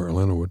outside of Fort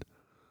Leonard Wood.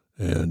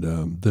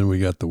 And then we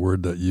got the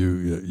word that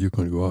you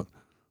couldn't go out.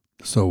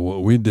 So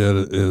what we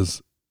did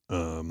is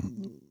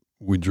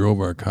we drove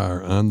our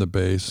car on the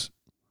base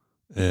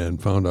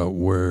and found out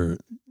where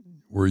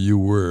you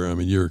were. I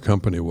mean, your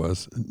company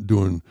was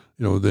doing,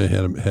 they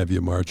had have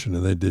you marching,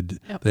 and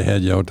they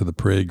had you out to the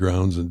parade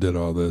grounds and did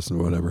all this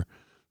and whatever.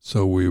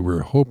 So we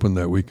were hoping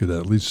that we could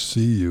at least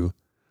see you,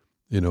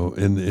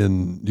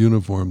 in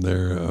uniform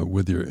there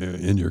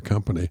in your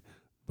company,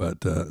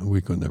 but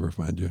we could never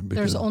find you.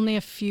 There's only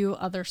a few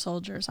other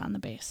soldiers on the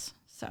base,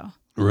 so.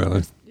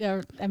 Really?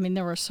 There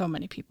were so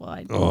many people.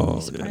 I'd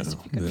be surprised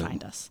if you could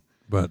find us.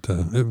 But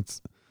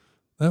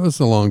that was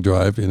a long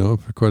drive,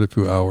 for quite a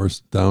few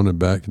hours down and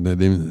back, and they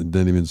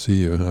didn't even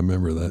see you. I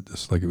remember that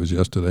just like it was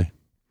yesterday.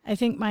 I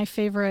think my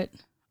favorite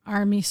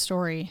Army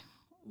story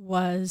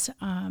was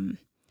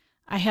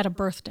I had a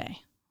birthday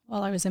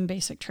while I was in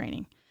basic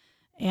training,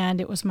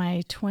 and it was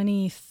my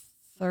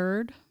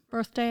 23rd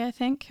birthday, I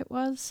think it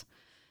was.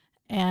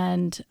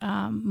 And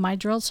my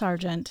drill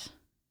sergeant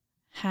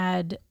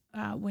had,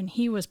 when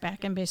he was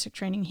back in basic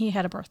training, he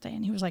had a birthday,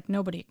 and he was like,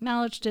 nobody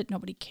acknowledged it,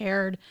 nobody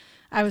cared.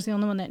 I was the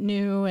only one that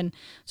knew. And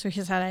so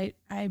he said,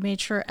 I made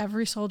sure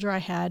every soldier I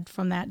had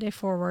from that day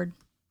forward,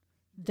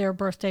 their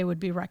birthday would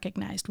be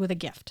recognized with a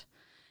gift.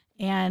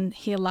 And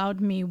he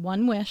allowed me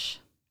one wish.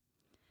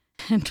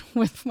 And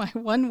with my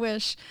one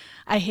wish,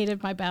 I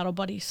hated my battle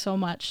buddy so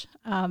much.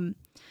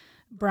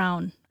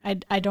 Brown.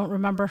 I don't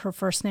remember her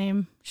first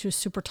name. She was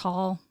super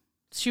tall.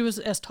 She was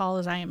as tall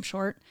as I am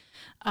short.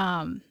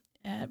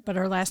 But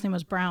her last name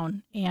was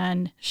Brown.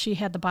 And she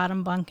had the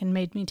bottom bunk and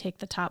made me take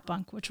the top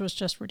bunk, which was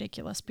just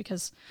ridiculous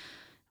because,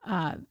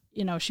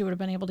 she would have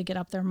been able to get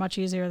up there much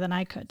easier than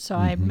I could. So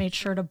I made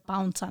sure to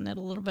bounce on it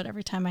a little bit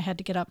every time I had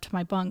to get up to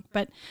my bunk.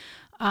 But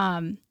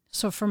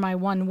so for my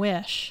one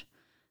wish,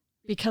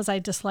 because I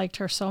disliked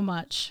her so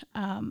much,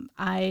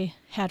 I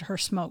had her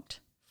smoked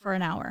for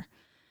an hour.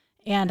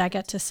 And I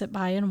got to sit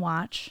by and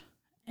watch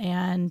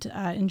and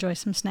enjoy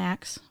some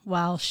snacks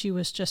while she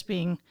was just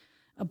being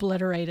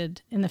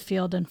obliterated in the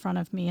field in front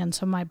of me. And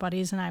so my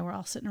buddies and I were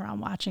all sitting around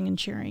watching and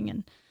cheering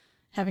and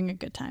having a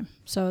good time.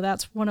 So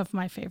that's one of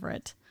my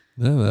favorite.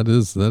 Yeah, that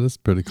is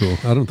pretty cool.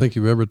 I don't think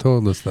you've ever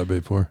told us that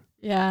before.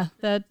 Yeah,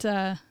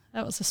 that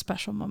was a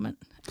special moment.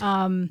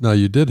 Now,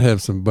 you did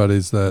have some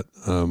buddies that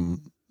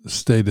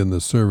stayed in the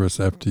service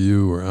after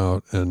you were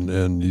out,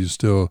 and you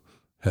still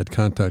had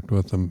contact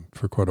with them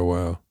for quite a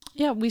while.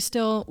 Yeah, we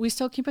still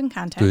keep in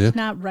contact, Do you?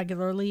 Not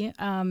regularly,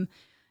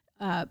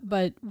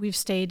 but we've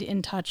stayed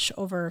in touch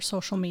over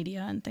social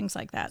media and things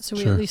like that. So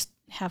we Sure. at least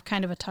have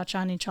kind of a touch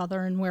on each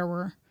other and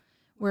where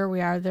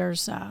we are.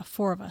 There's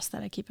 4 of us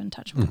that I keep in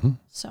touch with. Mm-hmm.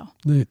 So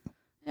Neat.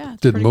 yeah,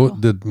 it's Did pretty cool.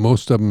 did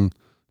most of them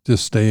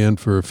just stay in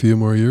for a few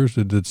more years,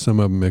 or did some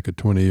of them make a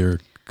 20-year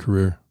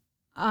career?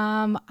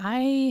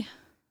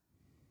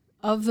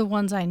 Of the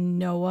ones I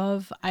know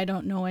of, I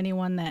don't know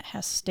anyone that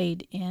has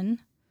stayed in.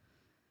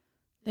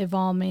 They've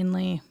all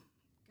mainly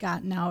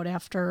gotten out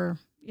after,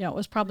 it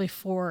was probably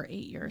 4 or 8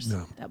 years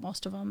that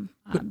most of them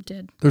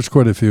did. There's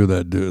quite a few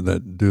that do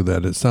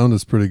that. It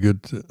sounds pretty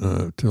good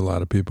to a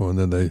lot of people, and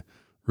then they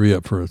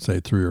re-up for,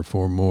 say, 3 or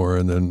 4 more,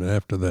 and then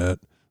after that,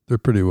 they're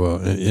pretty well.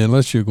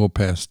 Unless you go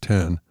past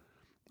 10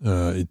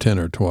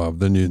 or 12,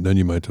 then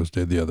you might as well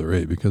stay the other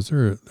 8 because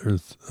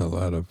there's a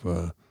lot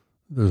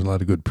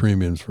of good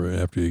premiums for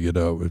after you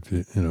get out. If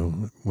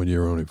when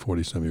you're only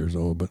 40-some years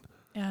old, but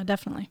Yeah,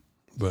 definitely.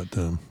 But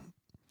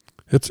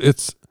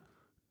it's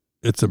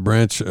a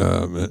branch.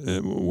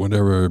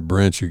 Whatever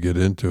branch you get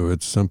into,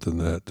 it's something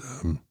that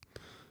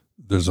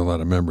there's a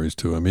lot of memories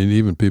to. I mean,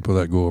 even people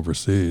that go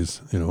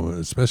overseas,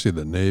 especially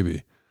the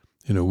Navy.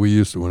 We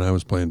used to, when I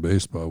was playing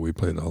baseball, we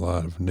played a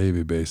lot of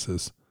Navy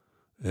bases,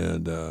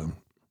 and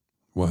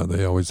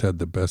they always had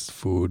the best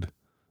food,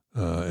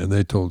 and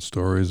they told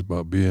stories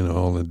about being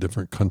all in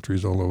different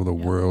countries all over the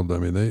world. I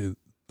mean,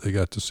 they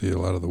got to see a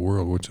lot of the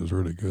world, which was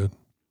really good.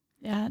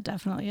 Yeah,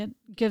 definitely. It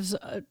gives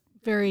a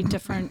very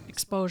different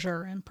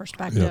exposure and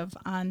perspective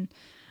on,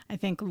 I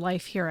think,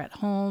 life here at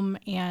home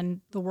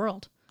and the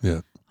world.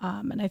 Yeah.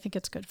 And I think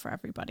it's good for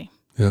everybody.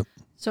 Yeah.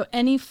 So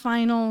any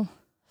final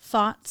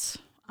thoughts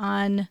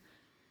on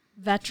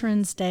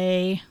Veterans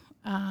Day,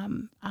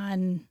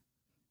 on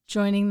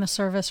joining the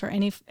service, or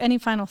any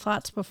final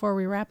thoughts before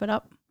we wrap it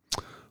up?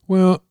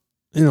 Well,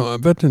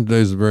 Veterans Day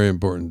is a very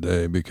important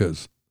day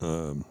because,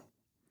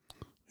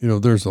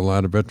 there's a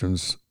lot of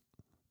veterans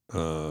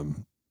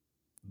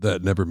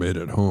that never made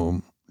it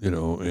home,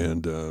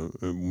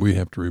 and we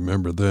have to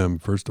remember them,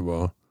 first of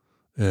all,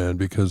 and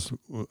because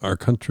our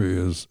country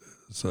is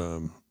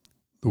the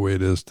way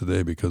it is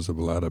today because of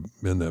a lot of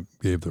men that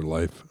gave their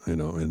life, in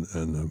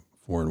the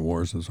foreign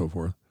wars and so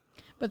forth.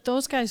 But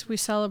those guys we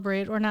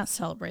celebrate, or not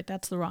celebrate,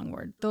 that's the wrong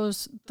word.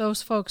 Those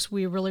folks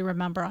we really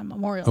remember on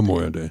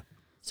Memorial Day.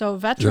 So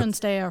Veterans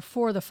Day are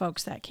for the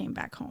folks that came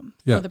back home,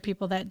 for the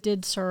people that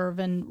did serve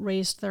and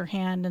raised their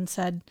hand and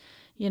said,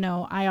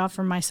 I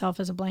offer myself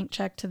as a blank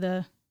check to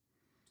the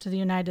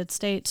United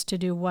States to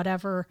do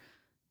whatever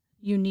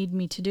you need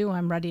me to do.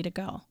 I'm ready to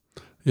go.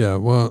 Yeah,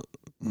 well,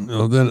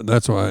 then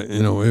that's why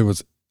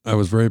I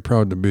was very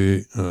proud to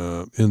be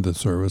in the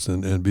service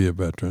and be a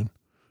veteran.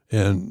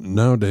 And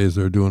nowadays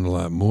they're doing a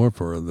lot more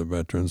for the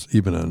veterans,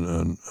 even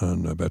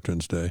on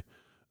Veterans Day.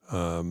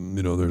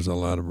 There's a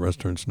lot of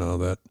restaurants now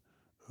that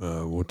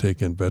will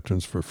take in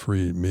veterans for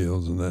free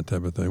meals and that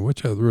type of thing,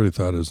 which I really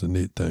thought is a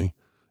neat thing.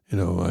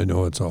 I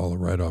know it's all a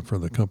write-off for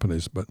the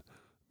companies, but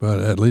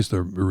at least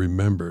they're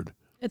remembered.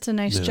 It's a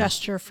nice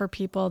gesture for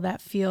people that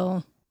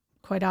feel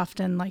quite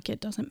often like it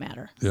doesn't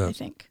matter, I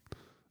think.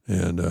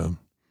 And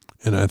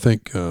I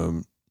think,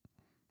 the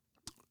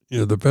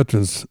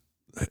veterans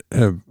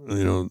have,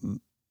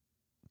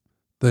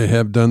 they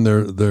have done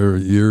their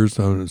years.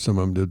 Some of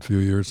them did a few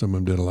years, some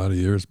of them did a lot of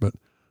years. But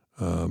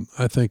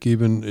I think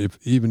even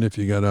if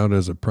you got out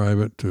as a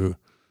private to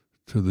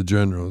the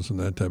generals and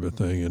that type of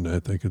thing, and I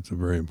think it's a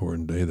very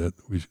important day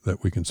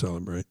that we can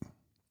celebrate.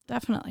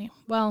 Definitely.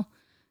 Well,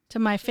 to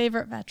my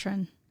favorite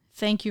veteran,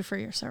 thank you for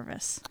your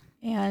service.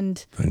 And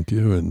thank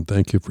you, and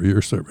thank you for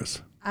your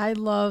service. I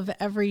love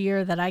every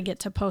year that I get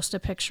to post a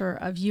picture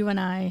of you and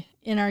I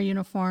in our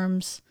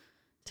uniforms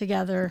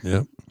together.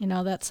 Yep. You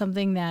know, that's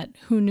something that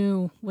who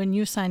knew when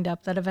you signed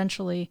up that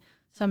eventually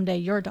someday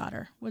your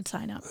daughter would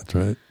sign up. That's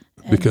right.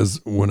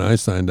 Because when I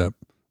signed up,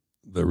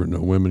 there were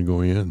no women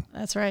going in.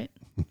 That's right.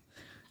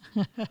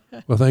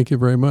 Well, thank you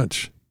very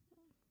much.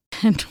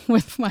 And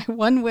with my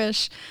one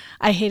wish,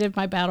 I hated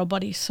my battle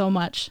buddy so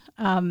much.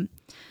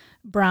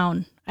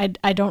 Brown.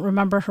 I don't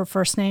remember her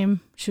first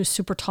name. She was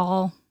super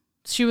tall.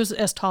 She was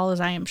as tall as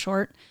I am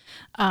short.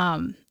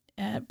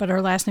 But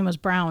her last name was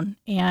Brown.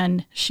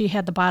 And she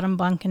had the bottom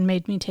bunk and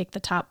made me take the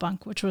top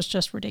bunk, which was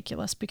just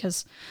ridiculous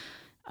because,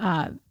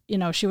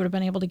 she would have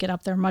been able to get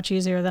up there much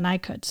easier than I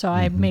could. So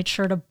I made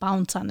sure to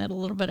bounce on it a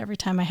little bit every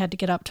time I had to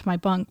get up to my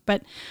bunk.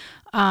 But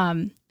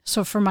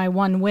so for my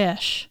one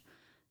wish,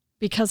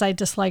 because I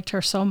disliked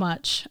her so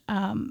much,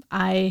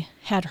 I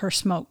had her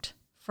smoked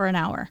for an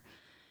hour.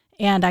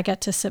 And I got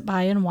to sit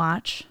by and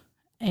watch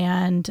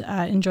and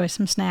enjoy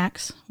some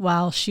snacks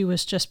while she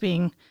was just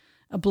being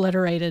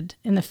obliterated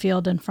in the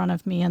field in front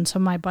of me. And so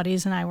my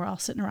buddies and I were all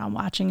sitting around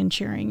watching and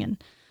cheering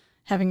and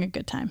having a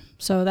good time.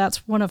 So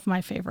that's one of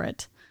my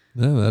favorite.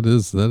 Yeah, that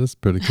is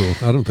pretty cool.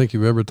 I don't think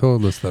you've ever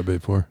told us that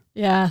before.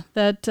 Yeah,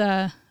 that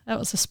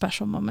was a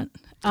special moment.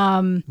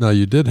 Now,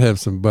 you did have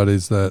some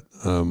buddies that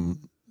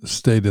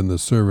stayed in the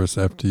service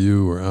after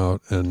you were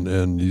out,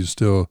 and you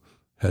still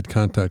had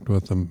contact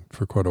with them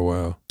for quite a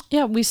while.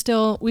 Yeah, we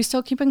still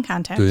keep in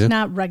contact,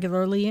 not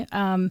regularly,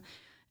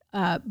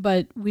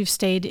 but we've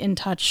stayed in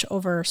touch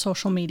over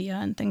social media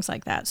and things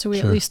like that. So we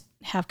at least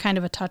have kind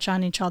of a touch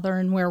on each other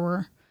and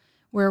where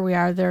we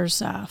are.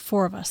 There's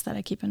 4 of us that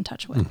I keep in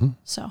touch with. Mm-hmm.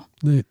 So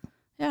neat.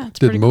 Yeah, it's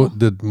pretty cool.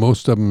 Did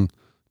most of them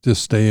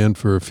just stay in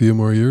for a few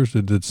more years,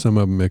 or did some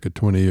of them make a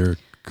 20-year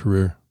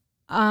career?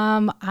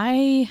 Of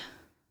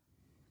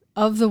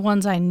the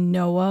ones I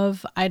know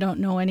of, I don't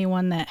know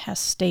anyone that has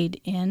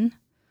stayed in.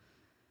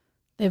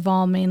 They've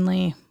all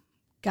mainly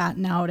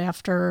gotten out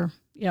after,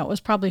 it was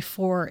probably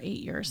 4 or 8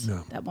 years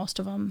that most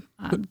of them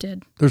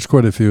did. There's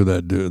quite a few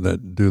that do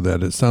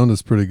that. It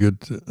sounds pretty good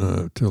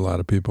to a lot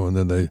of people, and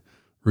then they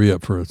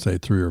re-up for, say,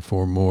 3 or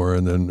 4 more,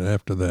 and then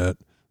after that,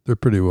 they're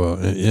pretty well.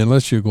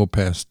 Unless you go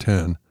past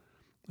 10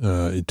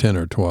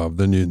 or 12,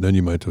 then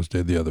you might just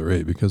stay the other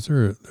 8, because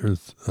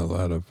there's a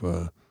lot of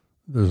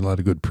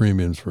good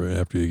premiums for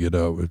after you get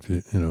out. If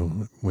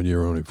when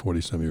you're only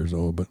 40-some years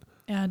old, but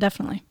yeah,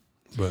 definitely.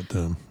 But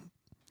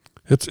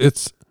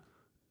it's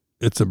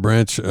a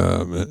branch.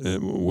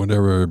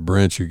 Whatever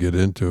branch you get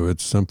into,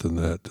 it's something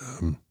that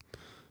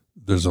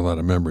there's a lot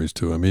of memories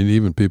to. I mean,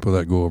 even people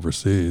that go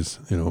overseas,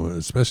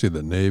 especially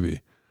the Navy.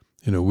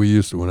 We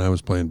used to, when I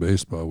was playing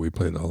baseball, we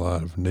played a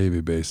lot of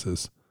Navy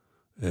bases,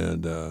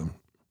 and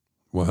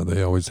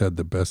they always had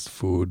the best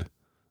food.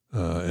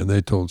 And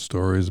they told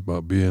stories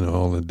about being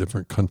all in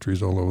different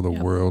countries all over the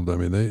world. I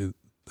mean,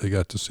 they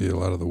got to see a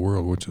lot of the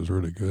world, which is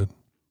really good.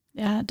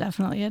 Yeah,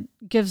 definitely. It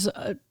gives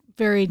a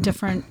very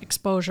different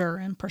exposure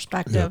and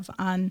perspective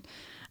on,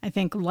 I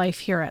think, life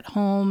here at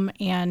home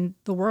and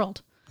the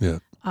world. Yeah.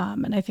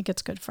 And I think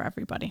it's good for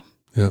everybody.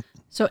 Yeah.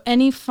 So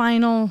any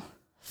final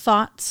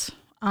thoughts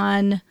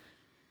on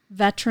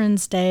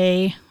Veterans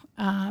Day,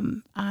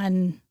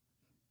 on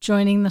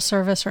joining the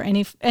service, or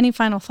any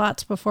final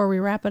thoughts before we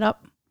wrap it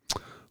up?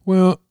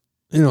 Well,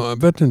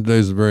 Veterans Day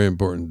is a very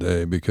important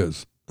day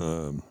because,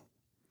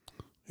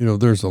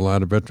 there's a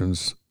lot of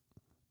veterans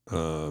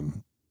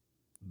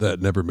that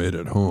never made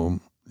it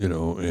home,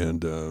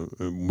 and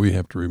we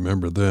have to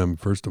remember them,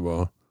 first of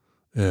all,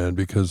 and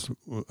because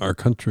our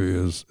country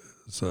is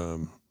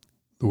the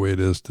way it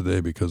is today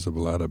because of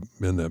a lot of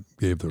men that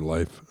gave their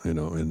life, in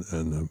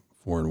the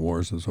foreign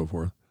wars and so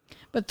forth.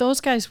 But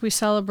those guys we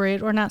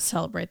celebrate, or not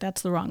celebrate,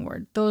 that's the wrong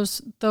word.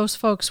 Those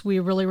folks we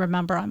really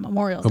remember on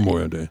Memorial Day.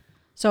 Memorial Day.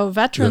 So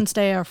Veterans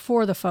Day are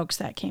for the folks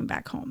that came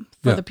back home,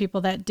 for the people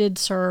that did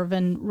serve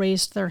and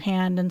raised their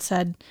hand and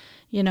said,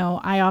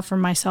 I offer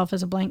myself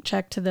as a blank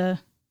check to the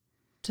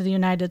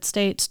United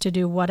States to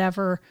do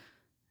whatever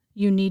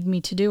you need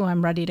me to do.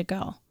 I'm ready to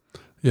go.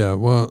 Yeah,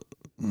 well,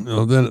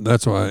 then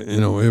that's why,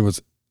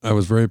 I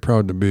was very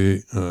proud to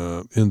be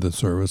in the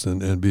service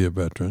and be a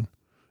veteran.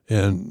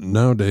 And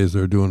nowadays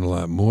they're doing a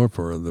lot more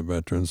for the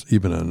veterans,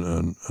 even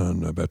on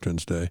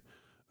Veterans Day.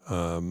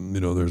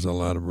 There's a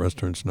lot of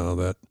restaurants now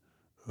that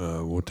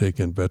will take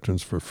in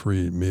veterans for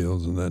free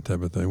meals and that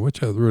type of thing,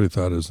 which I really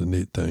thought is a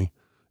neat thing.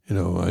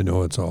 I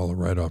know it's all a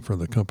write-off for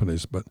the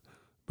companies, but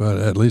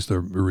at least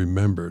they're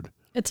remembered.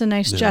 It's a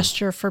nice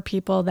gesture for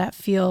people that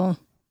feel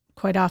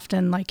quite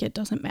often like it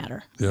doesn't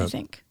matter, I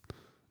think.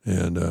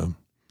 And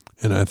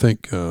I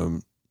think,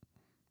 the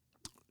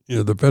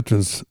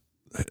veterans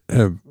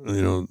have,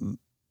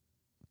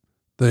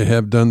 They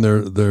have done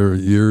their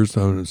years.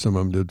 Some of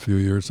them did a few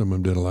years. Some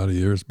of them did a lot of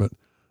years. But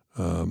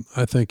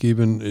I think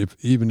even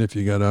if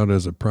you got out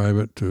as a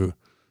private to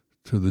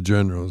the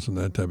generals and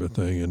that type of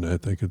thing, and I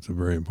think it's a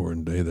very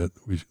important day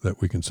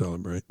that we can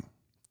celebrate.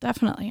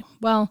 Definitely.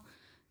 Well,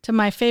 to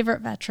my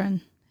favorite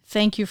veteran,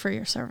 thank you for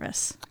your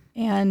service.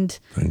 And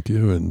thank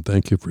you, and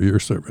thank you for your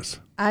service.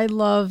 I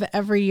love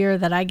every year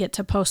that I get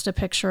to post a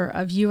picture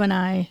of you and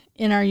I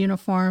in our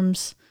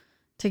uniforms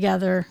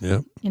together.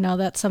 Yep.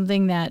 That's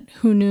something that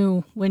who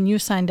knew when you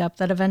signed up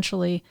that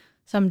eventually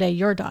someday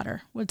your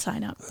daughter would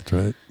sign up. That's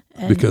right.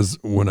 And because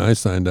when I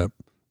signed up,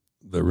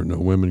 there were no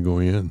women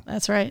going in.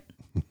 That's right.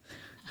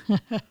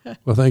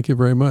 Well, thank you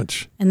very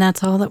much. And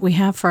that's all that we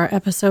have for our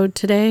episode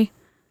today.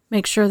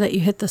 Make sure that you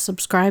hit the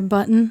subscribe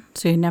button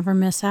so you never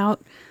miss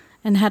out,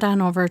 and head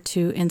on over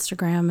to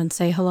Instagram and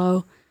say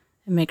hello,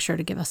 and make sure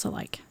to give us a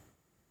like.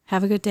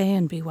 Have a good day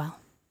and be well.